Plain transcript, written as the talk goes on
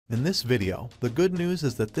In this video, the good news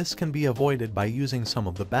is that this can be avoided by using some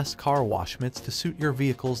of the best car wash mitts to suit your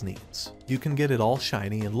vehicle's needs. You can get it all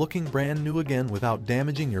shiny and looking brand new again without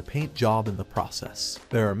damaging your paint job in the process.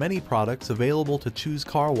 There are many products available to choose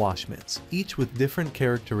car wash mitts, each with different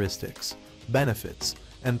characteristics, benefits,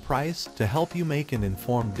 and price to help you make an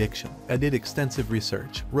informed decision. I did extensive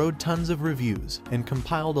research, wrote tons of reviews, and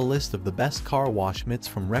compiled a list of the best car wash mitts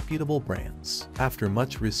from reputable brands. After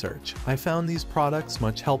much research, I found these products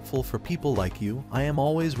much helpful for people like you. I am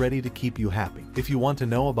always ready to keep you happy. If you want to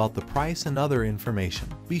know about the price and other information,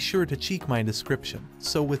 be sure to check my description.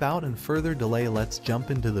 So without any further delay, let's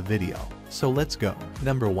jump into the video. So let's go.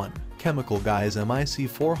 Number 1. Chemical Guys MIC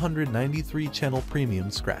 493 Chenille Premium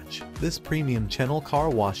Scratch. This premium Chenille car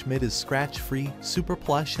wash mitt is scratch-free, super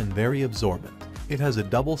plush, and very absorbent. It has a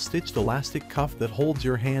double-stitched elastic cuff that holds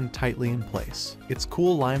your hand tightly in place. Its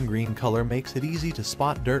cool lime green color makes it easy to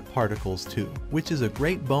spot dirt particles too, which is a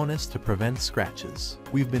great bonus to prevent scratches.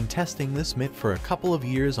 We've been testing this mitt for a couple of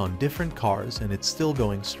years on different cars and it's still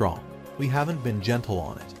going strong. We haven't been gentle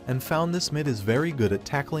on it, and found this mitt is very good at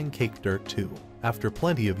tackling cake dirt too. After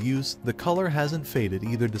plenty of use, the color hasn't faded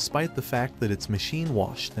either despite the fact that it's machine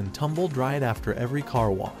washed and tumble dried after every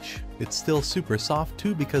car wash. It's still super soft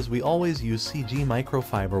too because we always use CG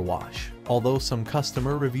microfiber wash. Although some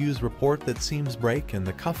customer reviews report that seams break and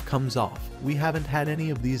the cuff comes off, we haven't had any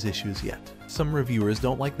of these issues yet. Some reviewers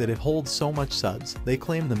don't like that it holds so much suds. They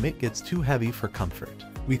claim the mitt gets too heavy for comfort.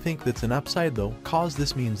 We think that's an upside though, cause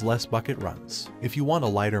this means less bucket runs. If you want a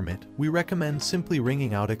lighter mitt, we recommend simply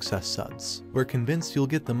wringing out excess suds. We're convinced you'll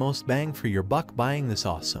get the most bang for your buck buying this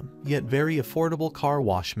awesome, yet very affordable car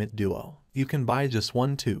wash mitt duo. You can buy just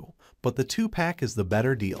one too, but the 2-pack is the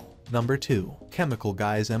better deal. Number 2. Chemical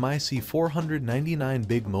Guys MIC 499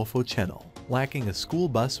 Big Mofo Chenille. Lacking a school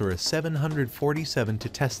bus or a 747 to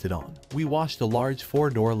test it on, we washed a large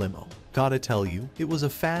 4-door limo. Gotta tell you, it was a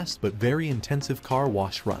fast but very intensive car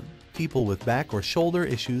wash run. People with back or shoulder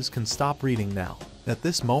issues can stop reading now. That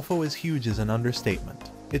this mofo is huge is an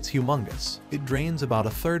understatement. It's humongous. It drains about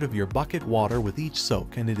 1/3 of your bucket water with each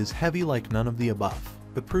soak, and it is heavy like none of the above.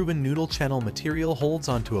 The proven noodle Chenille material holds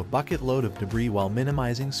onto a bucket load of debris while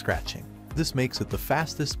minimizing scratching. This makes it the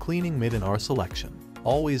fastest cleaning mitt in our selection.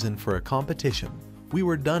 Always in for a competition, we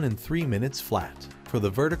were done in 3 minutes flat. For the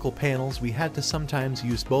vertical panels, we had to sometimes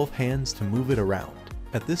use both hands to move it around.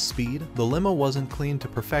 At this speed, the limo wasn't cleaned to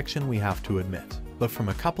perfection, we have to admit, but from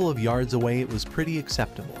a couple of yards away it was pretty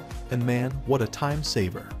acceptable. And man, what a time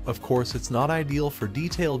saver. Of course, it's not ideal for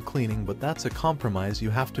detailed cleaning, but that's a compromise you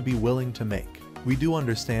have to be willing to make. We do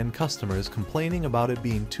understand customers complaining about it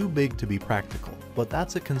being too big to be practical, but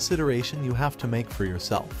that's a consideration you have to make for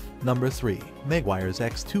yourself. Number 3. Meguiar's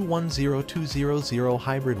X210200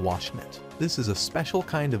 Hybrid Wash Mitt. This is a special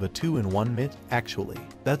kind of a 2-in-1 mitt, actually.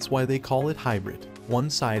 That's why they call it hybrid. One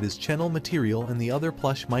side is Chenille material and the other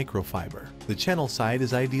plush microfiber. The Chenille side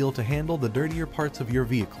is ideal to handle the dirtier parts of your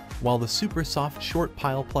vehicle, while the super soft short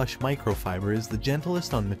pile plush microfiber is the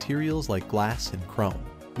gentlest on materials like glass and chrome.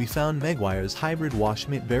 We found Meguiar's hybrid wash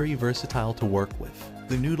mitt very versatile to work with.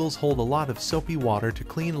 The noodles hold a lot of soapy water to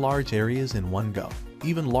clean large areas in one go.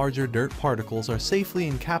 Even larger dirt particles are safely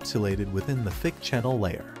encapsulated within the thick Chenille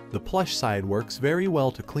layer. The plush side works very well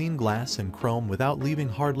to clean glass and chrome without leaving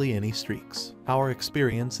hardly any streaks. Our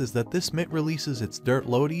experience is that this mitt releases its dirt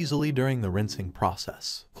load easily during the rinsing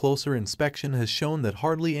process. Closer inspection has shown that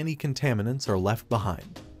hardly any contaminants are left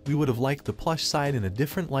behind. We would have liked the plush side in a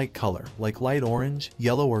different light color, like light orange,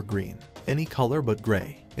 yellow, or green. Any color but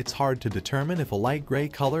gray. It's hard to determine if a light gray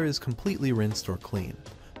color is completely rinsed or clean,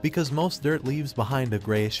 because most dirt leaves behind a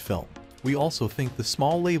grayish film. We also think the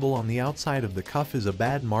small label on the outside of the cuff is a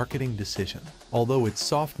bad marketing decision. Although it's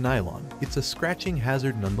soft nylon, it's a scratching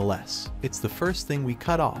hazard nonetheless. It's the first thing we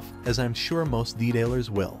cut off, as I'm sure most detailers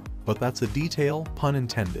will. But that's a detail, pun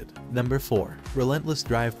intended. Number 4. Relentless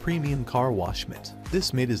Drive Premium Car Wash Mitt.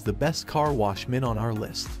 This mitt is the best car wash mitt on our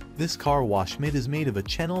list. This car wash mitt is made of a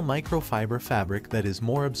Chenille microfiber fabric that is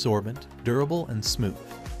more absorbent, durable, and smooth.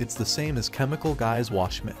 It's the same as Chemical Guys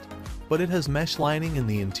wash mitt, but it has mesh lining in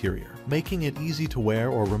the interior, making it easy to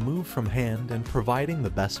wear or remove from hand and providing the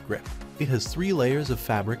best grip. It has 3 layers of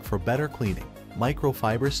fabric for better cleaning.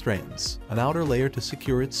 Microfiber strands, an outer layer to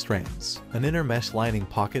secure its strands. An inner mesh lining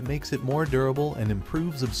pocket makes it more durable and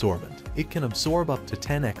improves absorbent. It can absorb up to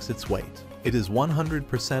 10x its weight. It is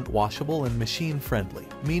 100% washable and machine friendly,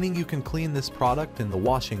 meaning you can clean this product in the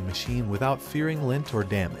washing machine without fearing lint or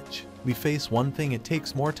damage. We face one thing: it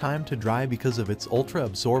takes more time to dry because of its ultra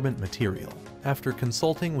absorbent material. After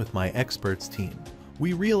consulting with my experts team,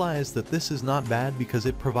 We realize that this is not bad because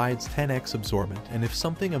it provides 10x absorbent, and if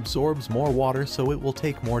something absorbs more water so it will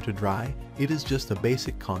take more to dry, it is just a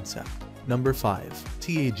basic concept. Number 5.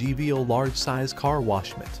 TAGVO Large Size Car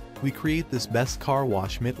Wash Mitt. We create this best car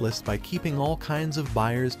wash mitt list by keeping all kinds of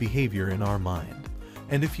buyers' behavior in our mind.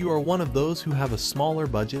 And if you are one of those who have a smaller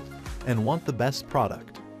budget and want the best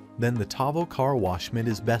product, then the TAGVO car wash mitt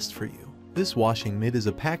is best for you. This washing mitt is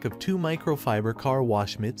a pack of 2 microfiber car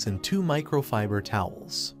wash mitts and 2 microfiber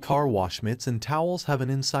towels. Car wash mitts and towels have an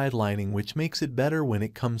inside lining which makes it better when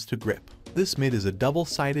it comes to grip. This mitt is a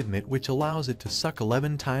double-sided mitt which allows it to suck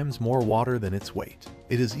 11 times more water than its weight.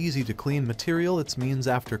 It is easy to clean material. It means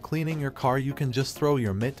after cleaning your car you can just throw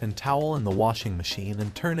your mitt and towel in the washing machine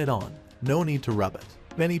and turn it on. No need to rub it.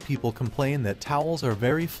 Many people complain that towels are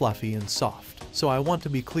very fluffy and soft, so I want to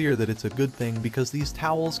be clear that it's a good thing because these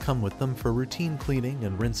towels come with them for routine cleaning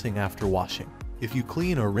and rinsing after washing. If you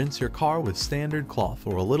clean or rinse your car with standard cloth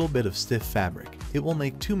or a little bit of stiff fabric, it will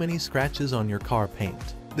make too many scratches on your car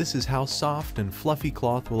paint. This is how soft and fluffy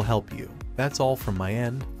cloth will help you. That's all from my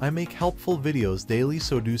end. I make helpful videos daily,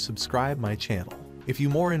 so do subscribe my channel. If you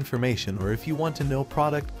more information or if you want to know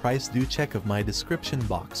product price, do check of my description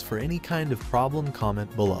box for any kind of problem.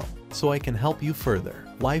 Comment below so I can help you further.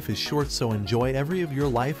 Life is short, so enjoy every of your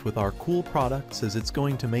life with our cool products, as it's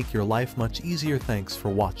going to make your life much easier. Thanks for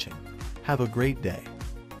watching. Have a great day.